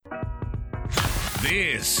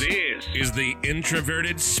This is the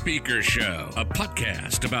Introverted Speaker Show, a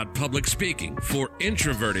podcast about public speaking for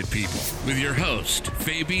introverted people with your host,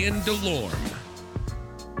 Fabian Delorme.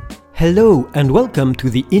 Hello and welcome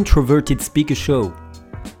to the Introverted Speaker Show.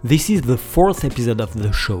 This is the fourth episode of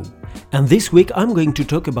the show, and this week I'm going to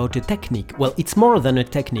talk about a technique. Well, it's more than a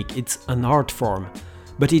technique, it's an art form,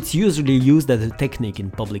 but it's usually used as a technique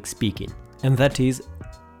in public speaking, and that is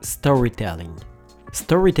storytelling.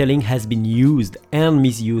 Storytelling has been used and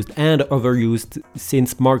misused and overused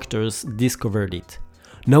since marketers discovered it.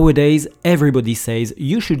 Nowadays, everybody says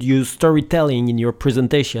you should use storytelling in your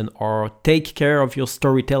presentation or take care of your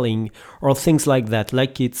storytelling or things like that,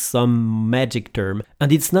 like it's some magic term,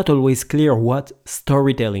 and it's not always clear what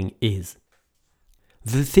storytelling is.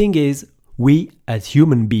 The thing is, we as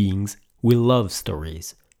human beings, we love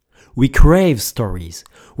stories. We crave stories.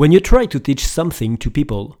 When you try to teach something to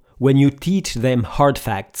people, when you teach them hard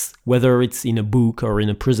facts, whether it's in a book or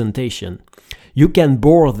in a presentation, you can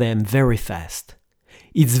bore them very fast.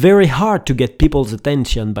 It's very hard to get people's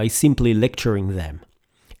attention by simply lecturing them.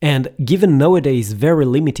 And given nowadays very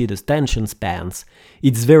limited attention spans,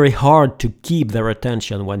 it's very hard to keep their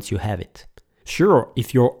attention once you have it. Sure,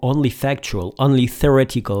 if you're only factual, only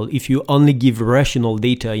theoretical, if you only give rational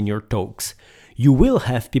data in your talks, you will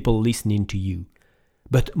have people listening to you.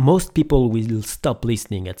 But most people will stop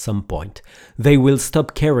listening at some point. They will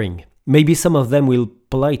stop caring. Maybe some of them will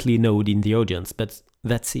politely nod in the audience, but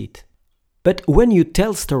that's it. But when you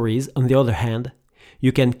tell stories, on the other hand,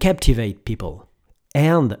 you can captivate people.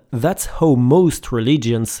 And that's how most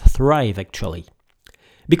religions thrive, actually.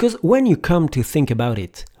 Because when you come to think about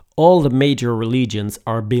it, all the major religions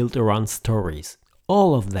are built around stories.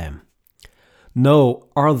 All of them. No,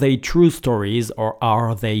 are they true stories or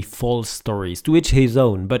are they false stories? To each his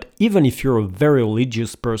own, but even if you're a very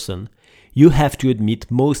religious person, you have to admit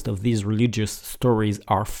most of these religious stories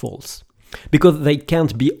are false. Because they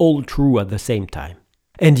can't be all true at the same time.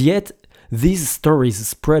 And yet, these stories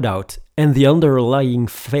spread out and the underlying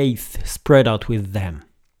faith spread out with them.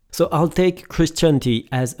 So I'll take Christianity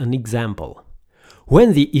as an example.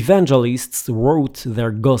 When the evangelists wrote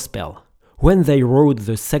their gospel, when they wrote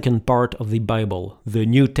the second part of the Bible, the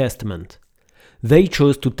New Testament, they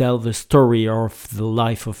chose to tell the story of the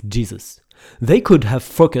life of Jesus. They could have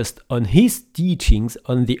focused on his teachings,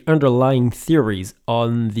 on the underlying theories,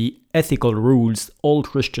 on the ethical rules all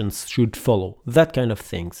Christians should follow, that kind of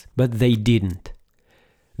things. But they didn't.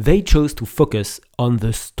 They chose to focus on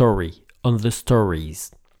the story, on the stories.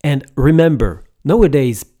 And remember,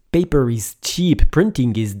 nowadays, paper is cheap,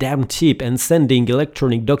 printing is damn cheap, and sending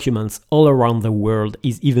electronic documents all around the world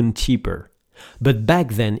is even cheaper. But back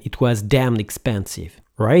then it was damn expensive.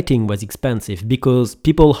 Writing was expensive because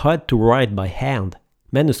people had to write by hand,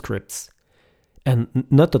 manuscripts. And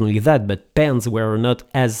not only that, but pens were not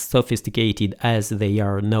as sophisticated as they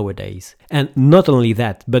are nowadays. And not only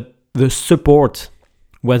that, but the support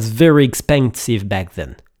was very expensive back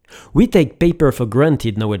then. We take paper for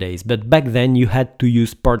granted nowadays, but back then you had to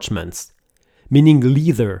use parchments, meaning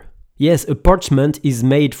leather. Yes, a parchment is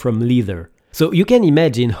made from leather, so you can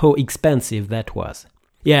imagine how expensive that was.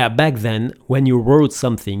 Yeah, back then, when you wrote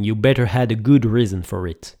something, you better had a good reason for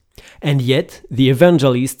it. And yet, the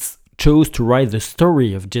evangelists chose to write the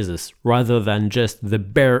story of Jesus rather than just the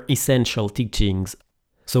bare essential teachings.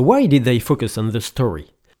 So why did they focus on the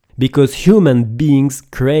story? Because human beings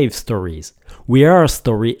crave stories. We are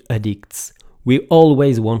story addicts. We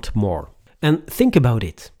always want more. And think about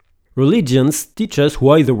it. Religions teach us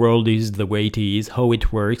why the world is the way it is, how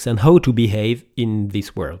it works, and how to behave in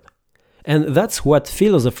this world. And that's what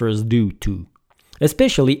philosophers do too.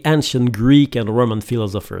 Especially ancient Greek and Roman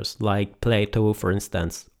philosophers, like Plato, for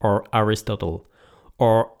instance, or Aristotle,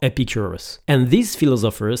 or Epicurus. And these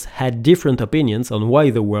philosophers had different opinions on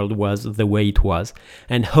why the world was the way it was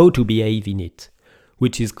and how to behave in it,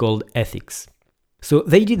 which is called ethics. So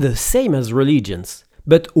they did the same as religions,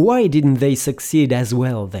 but why didn't they succeed as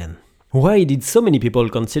well then? Why did so many people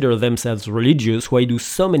consider themselves religious? Why do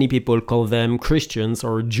so many people call them Christians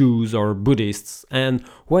or Jews or Buddhists? And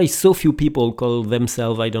why so few people call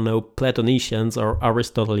themselves, Platonicians or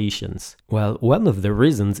Aristotelians? Well, one of the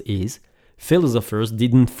reasons is philosophers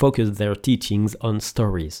didn't focus their teachings on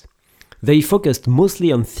stories. They focused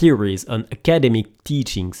mostly on theories, on academic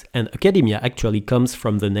teachings, and academia actually comes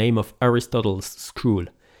from the name of Aristotle's school.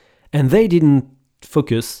 And they didn't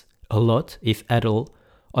focus a lot, if at all,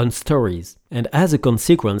 on stories. And as a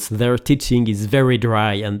consequence, their teaching is very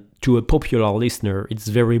dry and to a popular listener, it's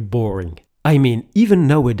very boring. I mean, even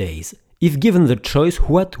nowadays, if given the choice,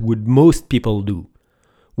 what would most people do?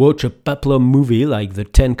 Watch a peplum movie like The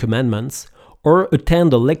Ten Commandments, or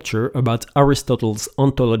attend a lecture about Aristotle's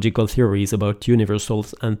ontological theories about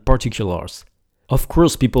universals and particulars. Of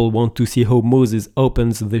course, people want to see how Moses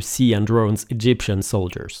opens the sea and drowns Egyptian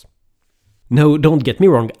soldiers. No, don't get me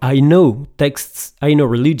wrong, I know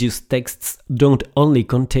religious texts don't only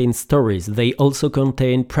contain stories, they also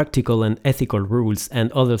contain practical and ethical rules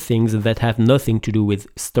and other things that have nothing to do with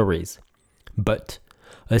stories. But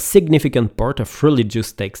a significant part of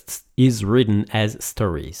religious texts is written as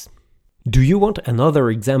stories. Do you want another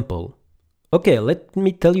example? Okay, let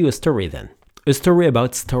me tell you a story then. A story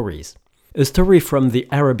about stories. A story from the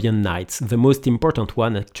Arabian Nights, the most important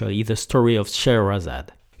one actually, the story of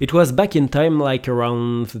Scheherazade. It was back in time, like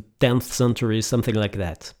around the 10th century, something like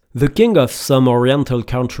that. The king of some oriental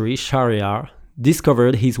country, Shahryar,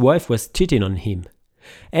 discovered his wife was cheating on him.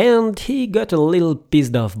 And he got a little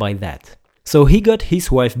pissed off by that. So he got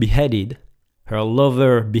his wife beheaded, her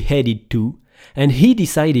lover beheaded too, and he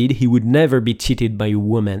decided he would never be cheated by a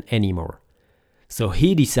woman anymore. So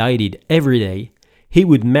he decided every day he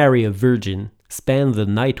would marry a virgin, spend the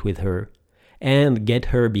night with her, and get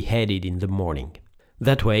her beheaded in the morning.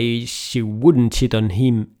 That way, she wouldn't cheat on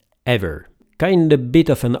him ever. Kind of bit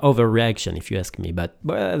of an overreaction, if you ask me, but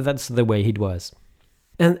that's the way it was.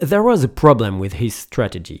 And there was a problem with his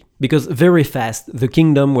strategy, because very fast the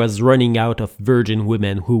kingdom was running out of virgin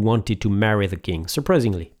women who wanted to marry the king,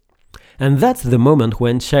 surprisingly. And that's the moment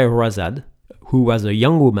when Scheherazade, who was a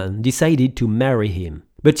young woman, decided to marry him.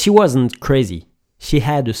 But she wasn't crazy. She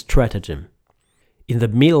had a stratagem. In the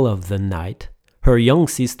middle of the night, her young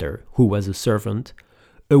sister, who was a servant,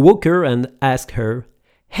 awoke her and asked her,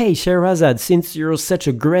 "Hey Scheherazade, since you're such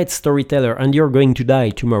a great storyteller and you're going to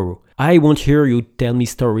die tomorrow, I won't hear you tell me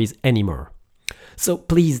stories anymore. So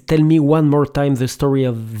please tell me one more time the story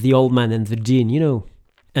of the old man and the jinn, you know."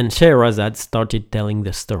 And Scheherazade started telling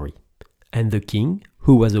the story. And the king,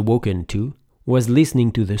 who was awoken too, was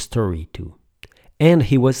listening to the story too. And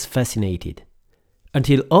he was fascinated.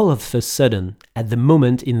 Until all of a sudden, at the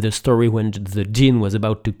moment in the story when the jinn was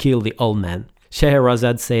about to kill the old man,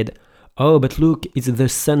 Scheherazade said, "Oh, but look, it's the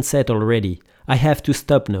sunset already. I have to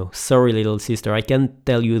stop now. Sorry, little sister, I can't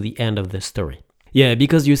tell you the end of the story." Yeah,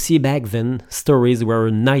 because you see, back then, stories were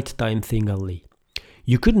a nighttime thing only.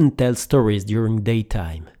 You couldn't tell stories during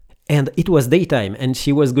daytime. And it was daytime, and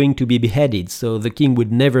she was going to be beheaded, so the king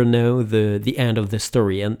would never know the end of the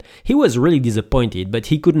story. And he was really disappointed, but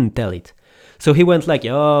he couldn't tell it. So he went like,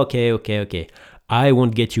 "Oh, okay. I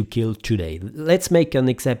won't get you killed today. Let's make an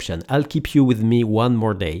exception. I'll keep you with me one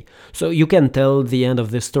more day. So you can tell the end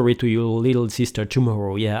of the story to your little sister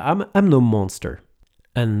tomorrow. Yeah, I'm no monster."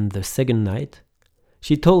 And the second night,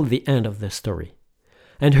 she told the end of the story.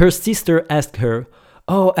 And her sister asked her,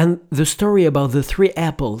 "Oh, and the story about the 3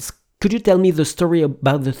 apples. Could you tell me the story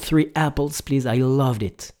about the 3 apples, please? I loved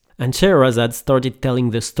it." And Scheherazade started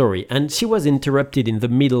telling the story, and she was interrupted in the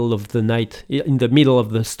middle of the night, in the middle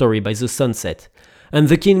of the story by the sunset. And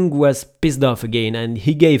the king was pissed off again, and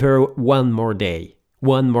he gave her one more day,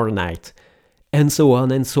 one more night. And so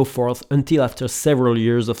on and so forth, until after several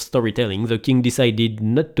years of storytelling, the king decided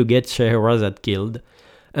not to get Scheherazade killed,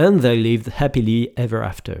 and they lived happily ever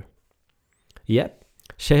after. Yep,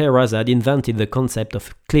 Scheherazade invented the concept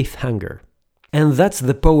of cliffhanger. And that's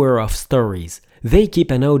the power of stories. They keep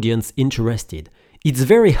an audience interested. It's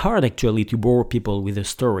very hard actually to bore people with a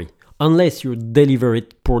story, unless you deliver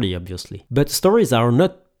it poorly, obviously. But stories are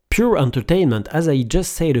not pure entertainment, as I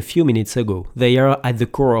just said a few minutes ago. They are at the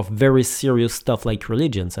core of very serious stuff like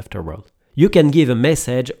religions, after all. You can give a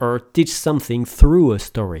message or teach something through a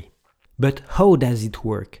story. But how does it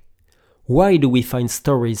work? Why do we find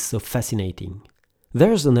stories so fascinating?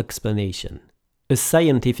 There's an explanation, a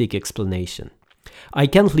scientific explanation. I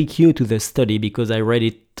can't link you to the study because I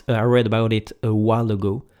read about it a while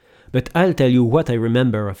ago, but I'll tell you what I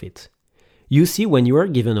remember of it. You see, when you are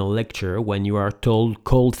given a lecture, when you are told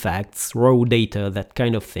cold facts, raw data, that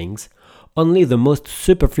kind of things, only the most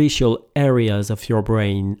superficial areas of your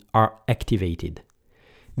brain are activated.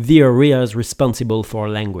 The areas responsible for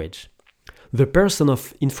language. The person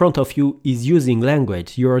in front of you is using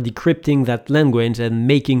language. You are decrypting that language and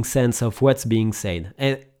making sense of what's being said.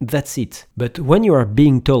 And that's it. But when you are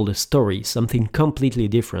being told a story, something completely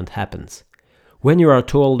different happens. When you are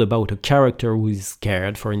told about a character who is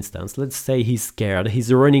scared, for instance, let's say he's scared,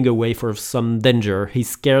 he's running away from some danger, he's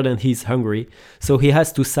scared and he's hungry, so he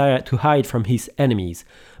has to hide from his enemies.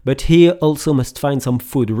 But he also must find some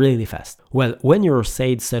food really fast. Well, when you're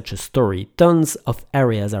said such a story, tons of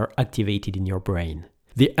areas are activated in your brain.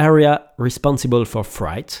 The area responsible for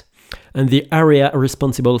fright, and the area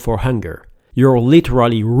responsible for hunger. You're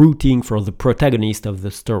literally rooting for the protagonist of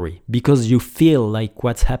the story, because you feel like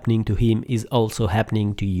what's happening to him is also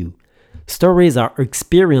happening to you. Stories are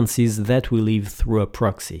experiences that we live through a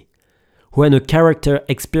proxy. When a character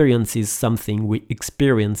experiences something, we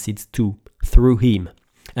experience it too, through him.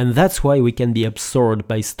 And that's why we can be absorbed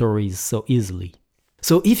by stories so easily.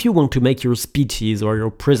 So if you want to make your speeches or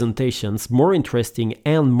your presentations more interesting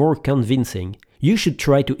and more convincing, you should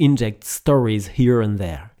try to inject stories here and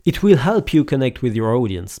there. It will help you connect with your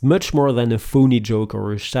audience, much more than a phony joke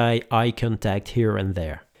or a shy eye contact here and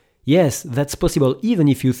there. Yes, that's possible even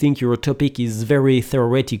if you think your topic is very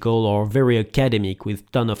theoretical or very academic with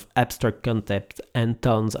tons of abstract concepts and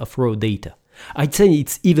tons of raw data. I'd say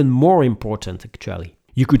it's even more important actually.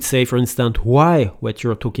 You could say, for instance, why what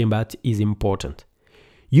you're talking about is important.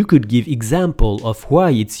 You could give example of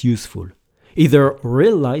why it's useful. Either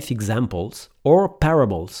real-life examples or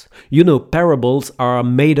parables. You know, parables are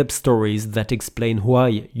made-up stories that explain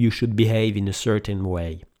why you should behave in a certain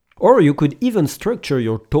way. Or you could even structure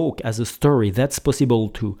your talk as a story, that's possible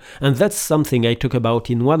too. And that's something I talk about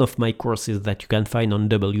in one of my courses that you can find on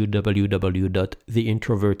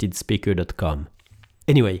www.theintrovertedspeaker.com.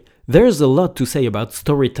 Anyway, there's a lot to say about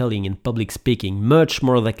storytelling in public speaking, much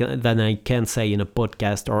more than I can say in a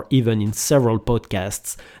podcast or even in several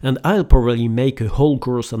podcasts, and I'll probably make a whole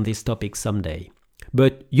course on this topic someday.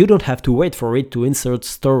 But you don't have to wait for it to insert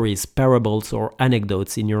stories, parables or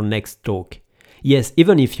anecdotes in your next talk. Yes,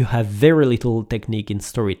 even if you have very little technique in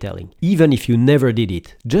storytelling, even if you never did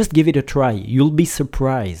it, just give it a try, you'll be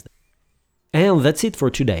surprised. And that's it for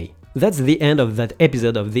today. That's the end of that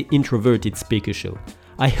episode of the Introverted Speaker Show.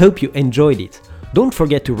 I hope you enjoyed it. Don't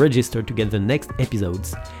forget to register to get the next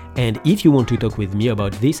episodes. And if you want to talk with me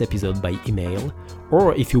about this episode by email,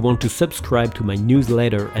 or if you want to subscribe to my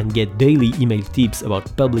newsletter and get daily email tips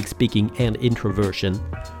about public speaking and introversion,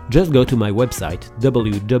 just go to my website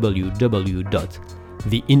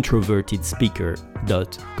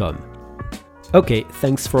www.theintrovertedspeaker.com. Okay,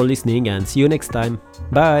 thanks for listening and see you next time.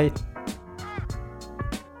 Bye!